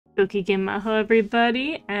Maho,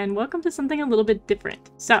 everybody, and welcome to something a little bit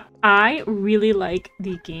different. So, I really like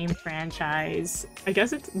the game franchise. I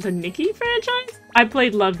guess it's the Nikki franchise? I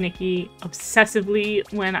played Love Nikki obsessively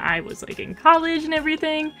when I was like in college and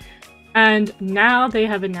everything, and now they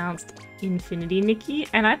have announced Infinity Nikki,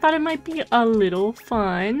 and I thought it might be a little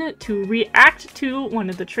fun to react to one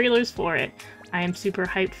of the trailers for it. I am super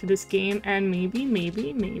hyped for this game, and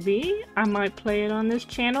maybe I might play it on this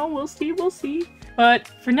channel. We'll see. But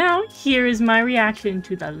for now, here is my reaction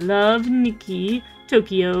to the Love Nikki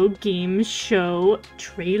Tokyo Game Show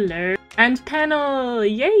trailer and panel.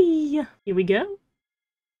 Yay! Here we go.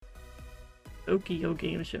 Tokyo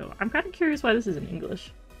Game Show. I'm kind of curious why this is in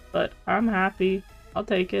English, but I'm happy. I'll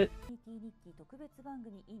take it.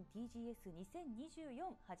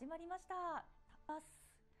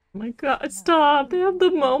 Oh my god, stop! They have the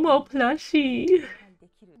Momo plushie!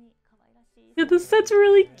 Yeah, the set's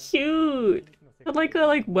really cute! Got like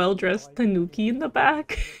a well-dressed tanuki in the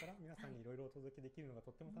back.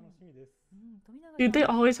 Dude, they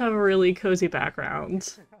always have really cozy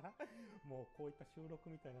backgrounds.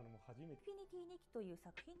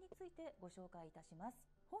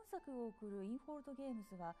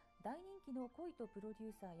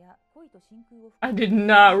 I did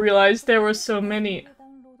not realize there were so many.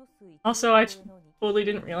 Also, I totally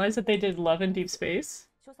didn't realize that they did Love in Deep Space.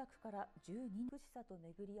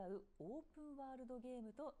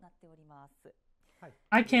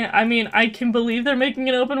 I can believe they're making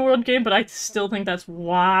an open world game, but I still think that's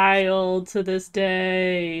wild to this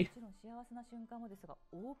day.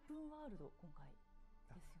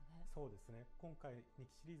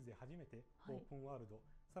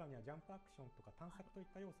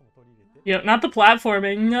 Yeah, not the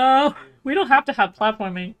platforming. No, we don't have to have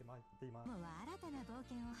platforming.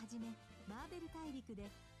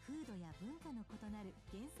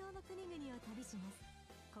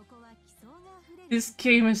 This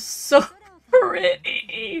game is so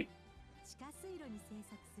pretty!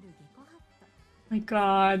 My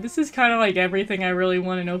god, this is kind of like everything I really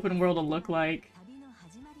want an open world to look like.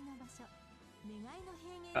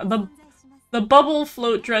 The bubble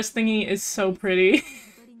float dress thingy is so pretty.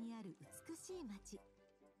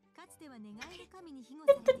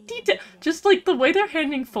 The detail, just like the way they're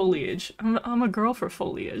handing foliage. I'm a girl for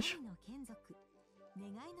foliage.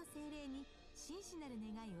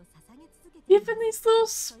 Even these little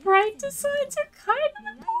sprite designs are kind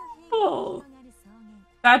of adorable.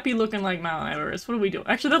 That'd be looking like Mount Everest. What do we do?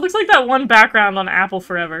 Actually, that looks like that one background on Apple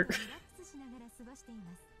Forever.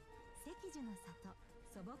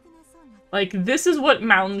 Like, this is what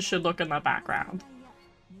mountains should look in the background.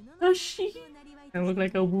 Oh, she. I look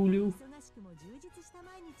like a wooloo.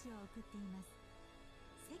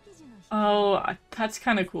 Oh, that's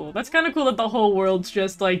kind of cool. That's kind of cool that the whole world's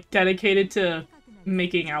just, like, dedicated to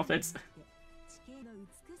making outfits.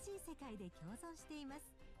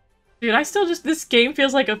 Dude, I still just- this game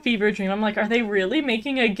feels like a fever dream. I'm like, are they really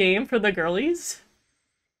making a game for the girlies?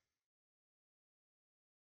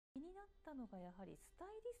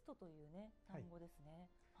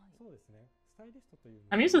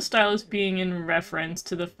 I'm used to stylist being in reference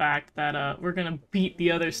to the fact that we're gonna beat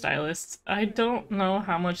the other stylists. I don't know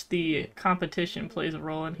how much the competition plays a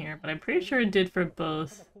role in here, but I'm pretty sure it did for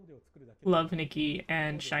both Love Nikki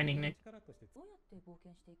and Shining Nikki.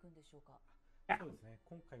 Yeah.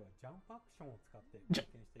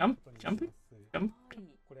 Jumping?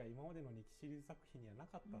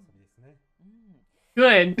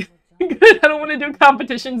 Good. Good, I don't want to do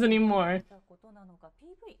competitions anymore.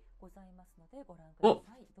 Well,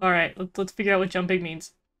 alright, let's figure out what jumping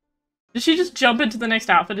means. Did she just jump into the next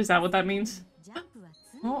outfit? Is that what that means?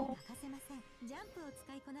 Oh.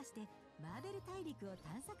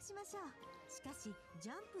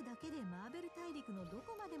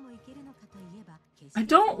 I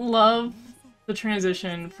don't love the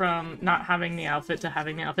transition from not having the outfit to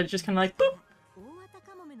having the outfit. It's just kind of like, boop!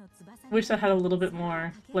 Wish that had a little bit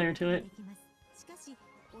more flair to it.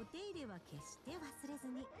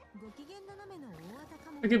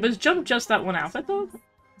 Okay, but is jump just that one outfit, though?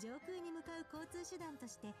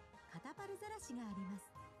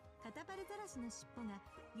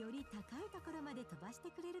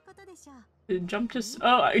 Did jump just-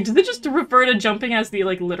 oh, did they just refer to jumping as the,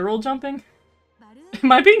 like, literal jumping?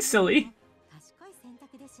 Am I being silly?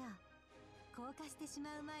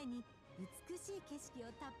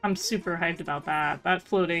 I'm super hyped about that. That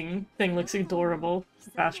floating thing looks adorable.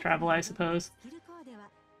 Fast travel, I suppose.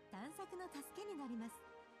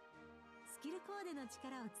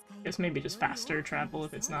 I guess maybe just faster travel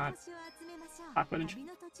if it's not stock footage.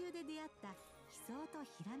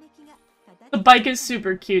 The bike is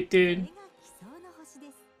super cute, dude.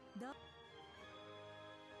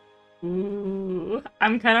 Ooh,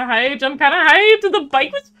 I'm kind of hyped. I'm kind of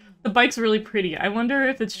hyped. The bike's really pretty. I wonder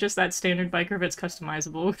if it's just that standard bike or if it's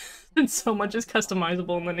customizable. And so much is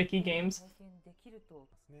customizable in the Nikki games.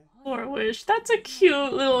 Floor Wish. That's a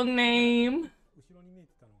cute little name.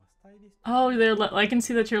 Oh, I can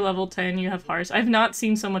see that you're level 10. You have hearts. I've not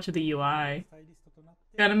seen so much of the UI.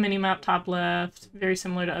 Got a mini-map top left. Very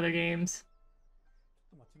similar to other games.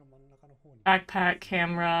 Backpack,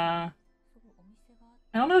 camera.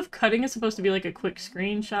 I don't know if cutting is supposed to be like a quick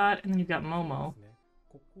screenshot, and then you've got Momo.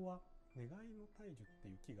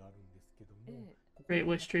 Great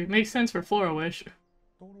Wish Tree. Makes sense for Flora Wish.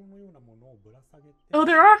 Oh,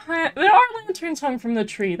 there are lanterns hung from the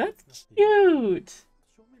tree. That's cute!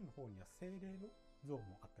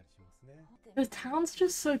 The town's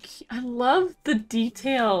just so cute. I love the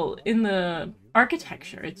detail in the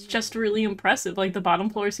architecture. It's just really impressive. Like, the bottom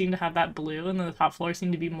floors seem to have that blue, and then the top floors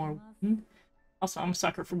seem to be more wooden. Also, I'm a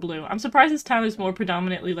sucker for blue. I'm surprised this town is more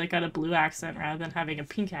predominantly, like, got a blue accent rather than having a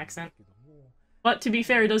pink accent. But, to be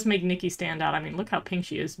fair, it does make Nikki stand out. I mean, look how pink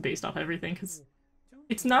she is based off everything, because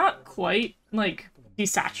it's not quite, like,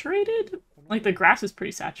 desaturated. Like, the grass is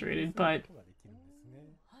pretty saturated, but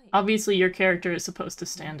obviously your character is supposed to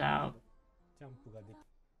stand out.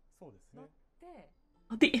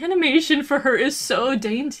 The animation for her is so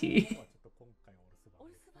dainty.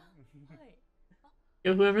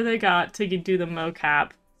 Yo, whoever they got to do the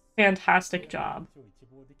mocap, fantastic job.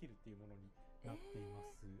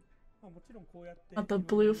 The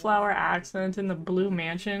blue flower accent in the blue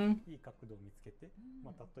mansion.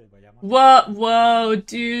 Whoa,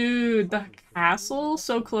 dude, the castle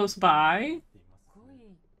so close by.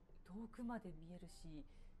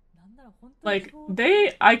 Like,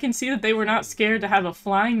 I can see that they were not scared to have a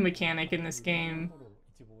flying mechanic in this game.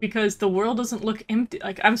 Because the world doesn't look empty.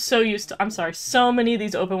 Like, I'm sorry, so many of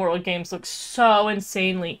these open world games look so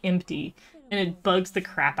insanely empty. And it bugs the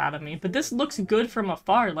crap out of me. But this looks good from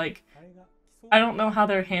afar. Like, I don't know how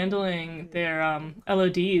they're handling their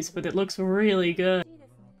LODs, but it looks really good.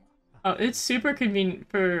 Oh, it's super convenient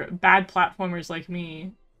for bad platformers like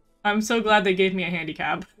me. I'm so glad they gave me a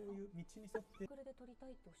handicap.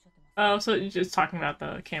 Oh, so you're just talking about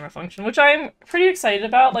the camera function, which I'm pretty excited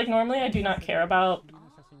about. Like, normally I do not care about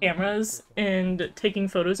cameras and taking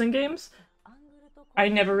photos in games. I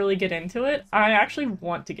never really get into it. I actually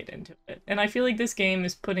want to get into it. And I feel like this game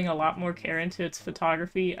is putting a lot more care into its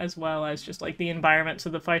photography as well as just like the environment, so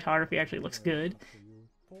the photography actually looks good.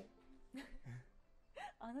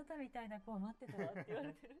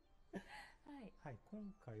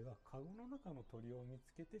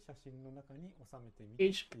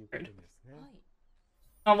 Cage bird.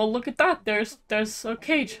 Oh, well, look at that. There's a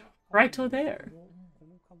cage right over there.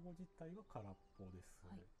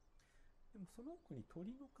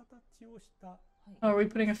 Oh, are we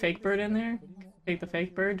putting a fake bird in there? Take the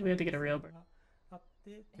fake bird? Do we have to get a real bird?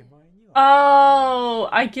 Oh,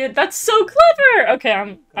 that's so clever!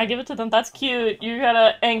 Okay, I give it to them. That's cute. You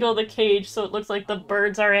gotta angle the cage so it looks like the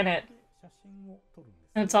birds are in it.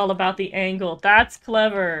 And it's all about the angle. That's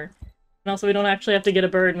clever. And also, we don't actually have to get a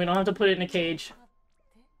bird, and we don't have to put it in a cage.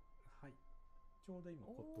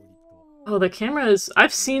 Oh, the camera is...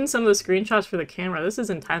 I've seen some of the screenshots for the camera. This is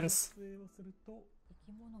intense.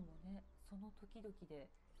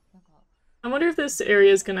 I wonder if this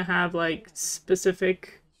area is gonna have, like,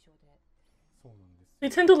 specific... They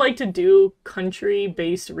tend to like to do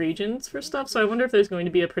country-based regions for stuff, so I wonder if there's going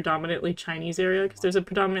to be a predominantly Chinese area, because there's a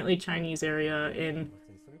predominantly Chinese area in...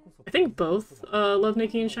 I think both Love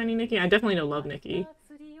Nikki and Shiny Nikki. I definitely know Love Nikki,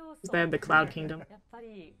 because they have the Cloud Kingdom.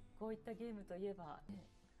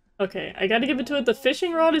 Okay, I gotta give it to it. The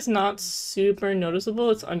fishing rod is not super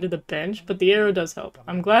noticeable. It's under the bench, but the arrow does help.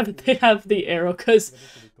 I'm glad that they have the arrow, because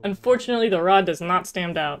unfortunately the rod does not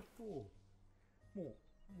stand out.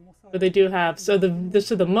 But they do have... So the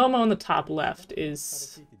Momo on the top left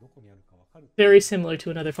is very similar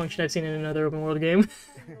to another function I've seen in another open world game.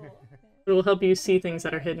 It will help you see things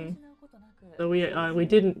that are hidden. So we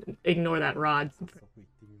didn't ignore that rod.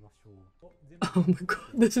 Oh my god,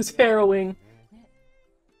 this is harrowing.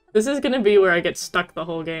 This is gonna be where I get stuck the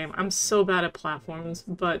whole game. I'm so bad at platforms,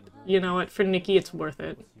 but you know what? For Nikki, it's worth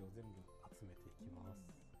it.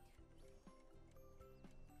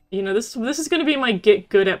 You know, this is gonna be my get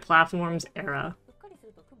good at platforms era.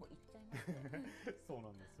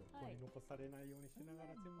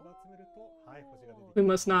 We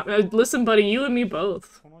must not- listen, buddy, you and me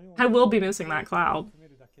both. I will be missing that cloud.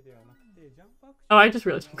 Oh, I just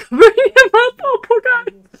realized I'm covering him up! Oh, poor guy!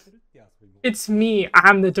 It's me.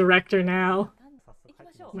 I'm the director now.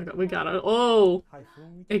 Oh my god, we got it. Oh!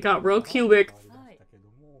 It got real cubic.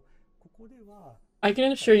 I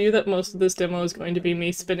can assure you that most of this demo is going to be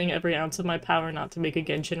me spending every ounce of my power not to make a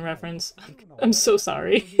Genshin reference. I'm so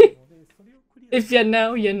sorry. If you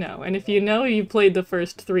know, you know. And if you know, you played the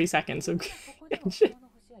first 3 seconds of Genshin.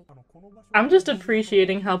 I'm just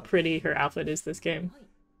appreciating how pretty her outfit is this game.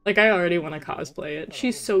 Like, I already want to cosplay it.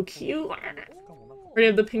 She's so cute. Already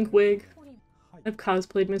have the pink wig. I've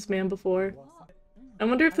cosplayed Miss Man before. I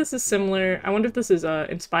wonder if this is similar. I wonder if this is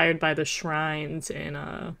inspired by the shrines in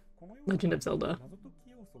Legend of Zelda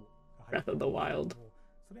Breath of the Wild.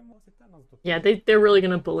 Yeah, they're really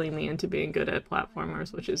gonna bully me into being good at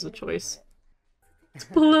platformers, which is a choice. It's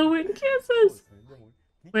blowing kisses!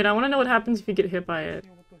 Wait, I want to know what happens if you get hit by it.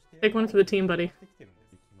 Take one for the team, buddy.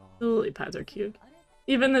 The lily pads are cute.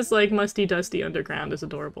 Even this, like, musty, dusty underground is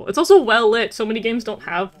adorable. It's also well lit. So many games don't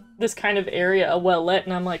have this kind of area well lit,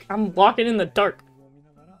 and I'm like, I'm walking in the dark.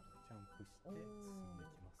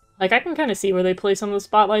 Like, I can kind of see where they play some of the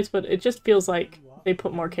spotlights, but it just feels like they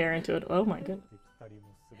put more care into it. Oh my goodness.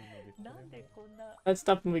 That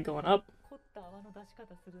stuff will be going up.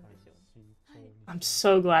 I'm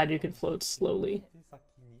so glad you can float slowly.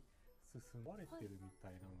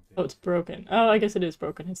 Oh, it's broken. Oh, I guess it is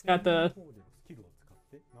broken. It's got the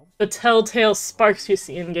telltale sparks you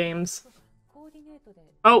see in games.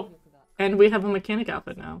 Oh, and we have a mechanic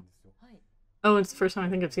outfit now. Oh, it's the first time I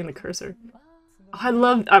think I've seen the cursor. I'm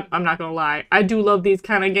not gonna lie. I do love these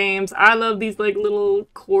kind of games. I love these, like, little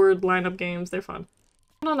chord lineup games. They're fun.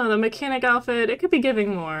 I don't know, the mechanic outfit, it could be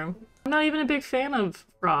giving more. I'm not even a big fan of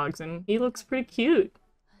frogs, and he looks pretty cute.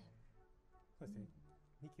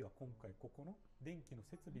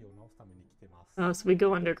 Oh, so we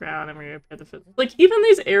go underground and we repair the foot. Like, even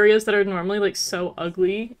these areas that are normally, like, so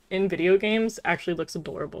ugly in video games actually looks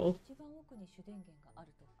adorable.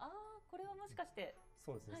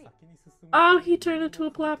 Oh, he turned into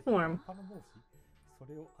a platform.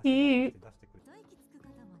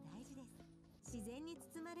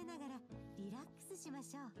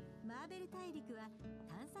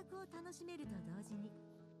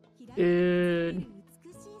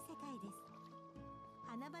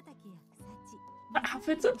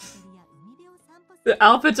 The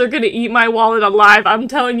outfits are gonna eat my wallet alive. I'm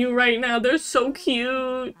telling you right now, they're so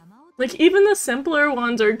cute. Like, even the simpler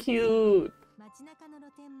ones are cute.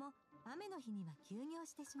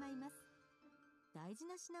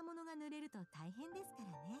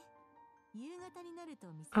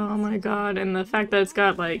 Oh my god, and the fact that it's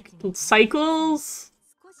got, like, cycles.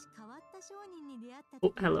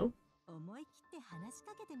 Oh, hello.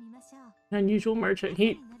 Unusual merchant.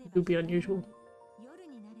 He would be unusual.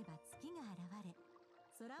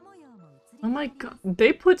 Oh my god,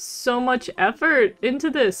 they put so much effort into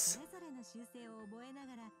this.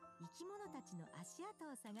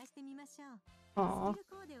 Aww.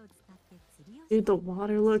 Dude, the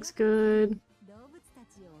water looks good.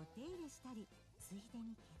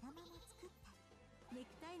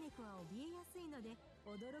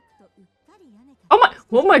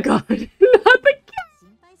 Oh my god! Not the cat!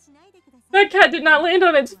 That cat did not land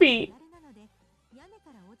on its feet!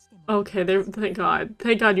 Okay, thank god.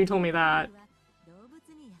 Thank god you told me that.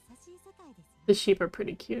 The sheep are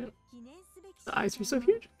pretty cute. The eyes are so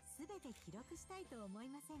huge.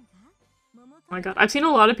 Oh my god, I've seen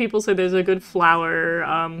a lot of people say there's a good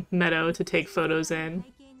flower meadow to take photos in.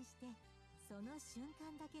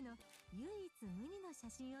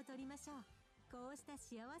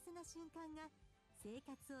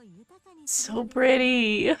 So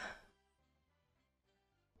pretty!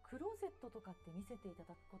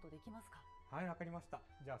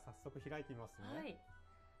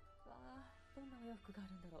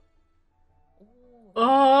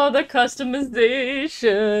 Oh, the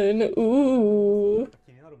customization! Ooh!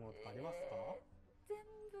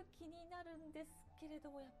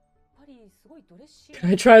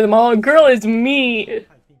 Can I try them all? Girl is me!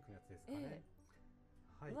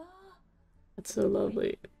 That's so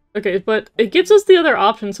lovely. Okay, but it gives us the other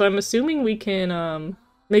option, so I'm assuming we can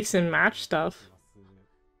mix and match stuff.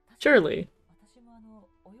 Surely.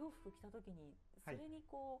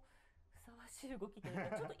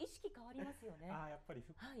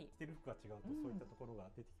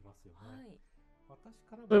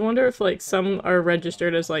 I wonder if, like, some are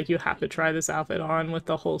registered as, like, you have to try this outfit on with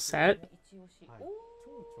the whole set.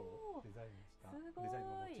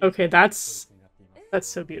 Okay, that's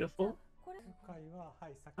so beautiful.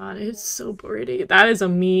 God, it's so pretty. That is a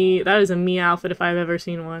me outfit if I've ever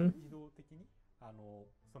seen one.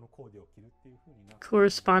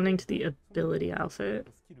 Corresponding to the ability outfit.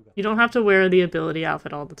 You don't have to wear the ability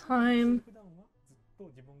outfit all the time.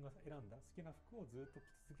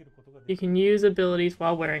 You can use abilities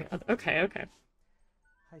while wearing... Okay, okay.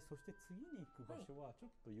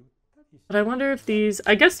 But I wonder if these...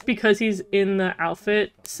 I guess because he's in the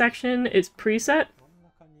outfit section, it's preset.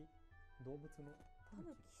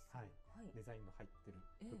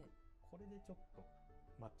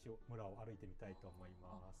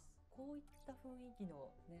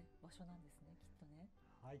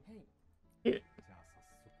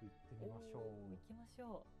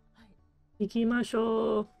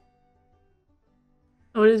 Ikimashou.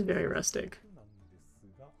 Oh, it is very rustic.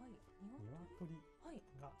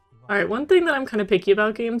 Alright, one thing that I'm kind of picky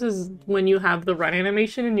about games is when you have the run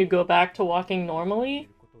animation and you go back to walking normally.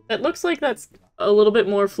 It looks like that's a little bit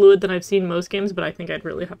more fluid than I've seen most games, but I think I'd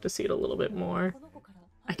really have to see it a little bit more.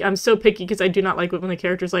 I'm so picky because I do not like it when the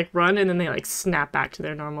characters like run and then they like snap back to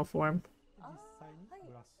their normal form.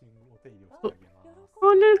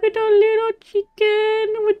 Oh, look at the little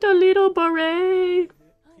chicken with the little beret.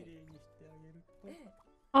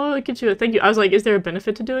 Oh, look at you. Thank you. I was like, is there a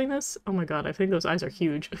benefit to doing this? Oh my god, I think those eyes are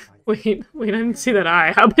huge. wait, I didn't see that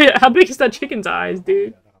eye. How big is that chicken's eyes,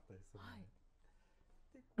 dude?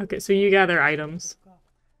 Okay, so you gather items.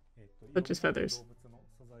 Such as feathers.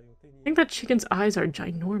 I think that chicken's eyes are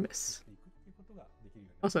ginormous.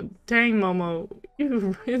 Also, dang Momo.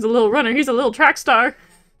 He's a little runner. He's a little track star.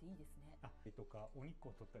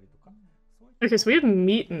 Okay, so we have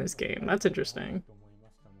meat in this game. That's interesting.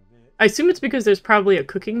 I assume it's because there's probably a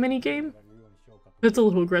cooking minigame. That's a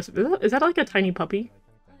little aggressive. Is that like a tiny puppy?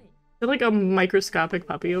 Is that like a microscopic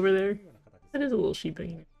puppy over there? That is a little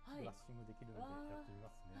sheepy.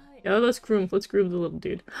 Yeah, let's groom the little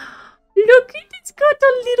dude. Look, it's got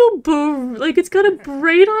a little like it's got a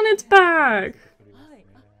braid on its back.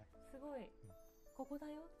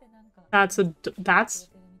 That's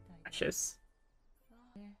precious.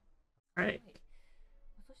 Right.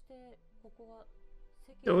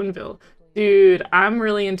 Stoneville. Dude, I'm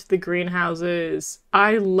really into the greenhouses.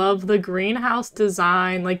 I love the greenhouse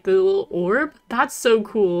design, like the little orb. That's so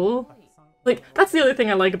cool. Like, that's the other thing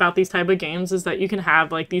I like about these type of games is that you can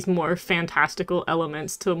have, like, these more fantastical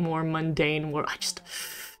elements to a more mundane world. It's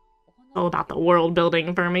all about the world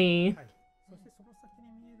building for me.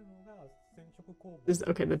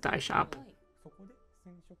 Okay, the dye shop.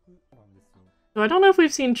 So I don't know if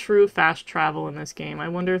we've seen true fast travel in this game. I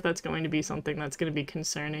wonder if that's going to be something that's going to be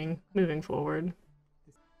concerning moving forward.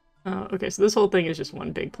 Okay, so this whole thing is just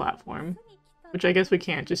one big platform. Which I guess we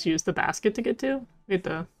can't just use the basket to get to. We have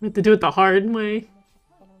to do it the hard way.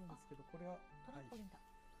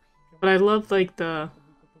 But I love, like, the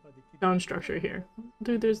stone structure here.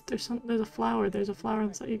 Dude, there's a flower. There's a flower on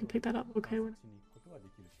the side. You can pick that up. Okay, we're...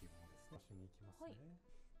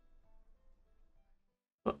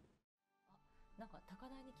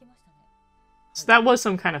 So that was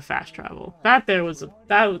some kind of fast travel.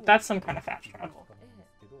 That's some kind of fast travel.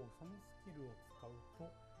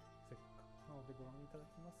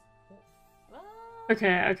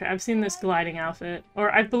 Okay, I've seen this gliding outfit.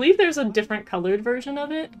 Or I believe there's a different colored version of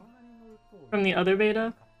it from the other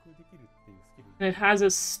beta. And it has a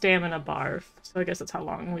stamina bar, so I guess that's how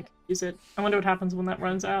long we can use it. I wonder what happens when that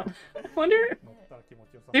runs out. I wonder...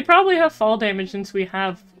 They probably have fall damage since we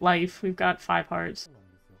have life. We've got 5 hearts.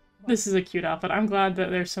 This is a cute outfit. I'm glad that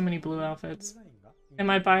there's so many blue outfits. And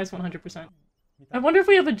my bias 100%. I wonder if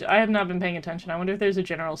we have I have not been paying attention. I wonder if there's a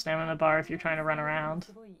general stamina bar if you're trying to run around.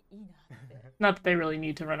 Not that they really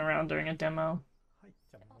need to run around during a demo.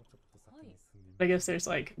 I guess there's,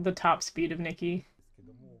 like, the top speed of Nikki.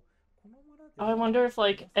 Oh, I wonder if,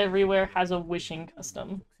 like, everywhere has a wishing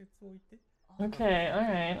custom. Okay,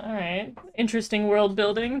 alright. Interesting world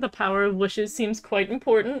building. The power of wishes seems quite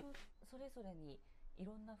important.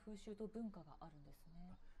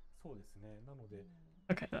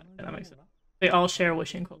 Okay, that makes sense. They all share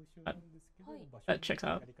wishing quotes. That checks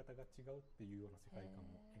out.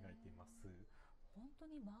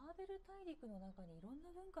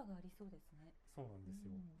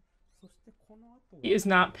 He is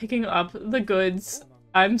not picking up the goods.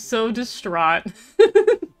 I'm so distraught.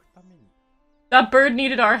 That bird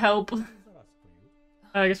needed our help.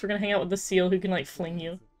 I guess we're gonna hang out with the seal who can, like, fling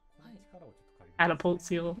you. Catapult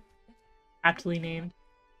seal. Aptly named.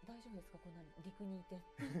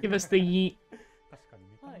 Give us the yeet.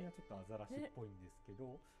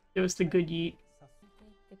 Give us the good yeet.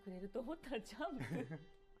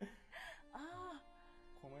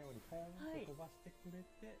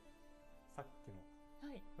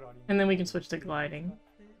 And then we can switch to gliding.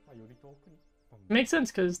 Makes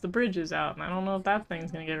sense because the bridge is out and I don't know if that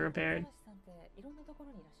thing's gonna get repaired.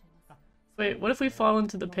 Wait, what if we fall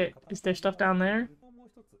into the pit? Is there stuff down there?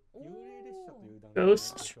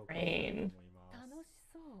 Ghost train.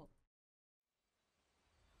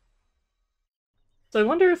 So I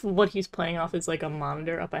wonder if what he's playing off is like a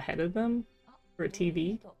monitor up ahead of them or a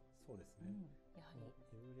TV.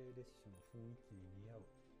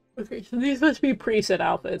 Okay, so these must be preset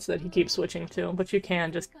outfits that he keeps switching to, but you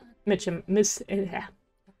can just mix and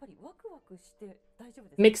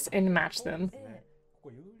match them.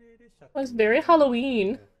 Oh, it's very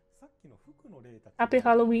Halloween. Happy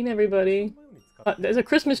Halloween, everybody. There's a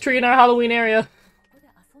Christmas tree in our Halloween area.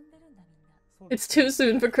 It's too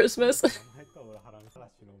soon for Christmas.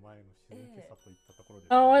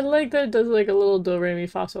 Oh, I like that it does like a little do re mi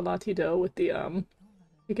fa sol la ti do with the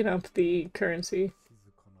picking up the currency.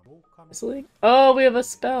 Oh, we have a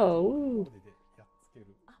spell. Woo.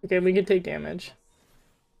 Okay, we can take damage.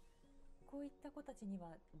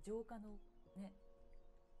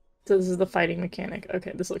 So this is the fighting mechanic.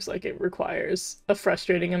 Okay, this looks like it requires a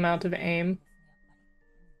frustrating amount of aim.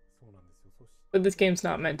 But this game's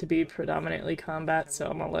not meant to be predominantly combat, so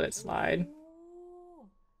I'm gonna let it slide.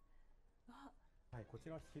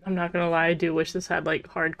 I'm not gonna lie, I do wish this had like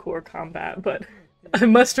hardcore combat, but I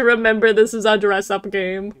must remember this is a dress-up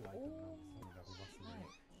game.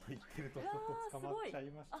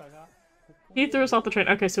 He threw us off the train.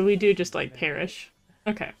 Okay, so we do just like perish.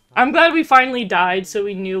 Okay. I'm glad we finally died so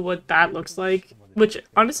we knew what that looks like. Which,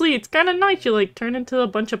 honestly, it's kind of nice. You like turn into a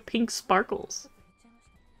bunch of pink sparkles.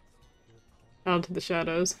 Out to the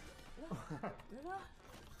shadows.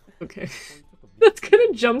 Okay. That's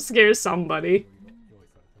gonna jump scare somebody.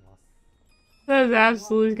 That is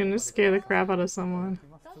absolutely gonna scare the crap out of someone.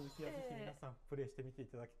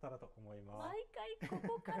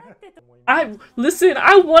 Listen,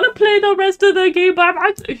 I want to play the rest of the game,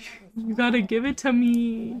 but you gotta give it to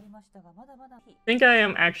me. I think I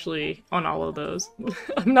am actually on all of those.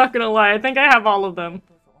 I'm not gonna lie, I think I have all of them.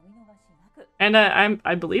 And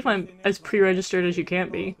I believe I'm as pre-registered as you can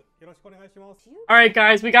be. Alright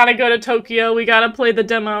guys, we gotta go to Tokyo, we gotta play the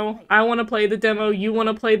demo. I wanna play the demo, you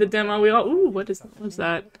wanna play the demo, we all- ooh, what is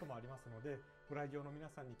that?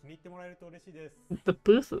 The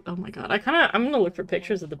booth? Oh my god, I'm gonna look for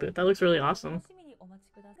pictures of the booth, that looks really awesome.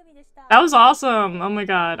 That was awesome! Oh my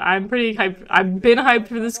god, I'm pretty hyped. I've been hyped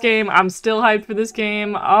for this game, I'm still hyped for this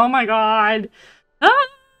game, oh my god! Ah!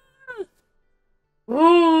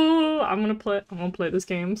 Ooh, I'm gonna play this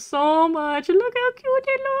game so much. Look how cute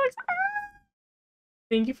it looks. Ah!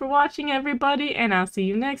 Thank you for watching, everybody, and I'll see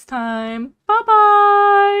you next time. Bye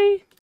bye.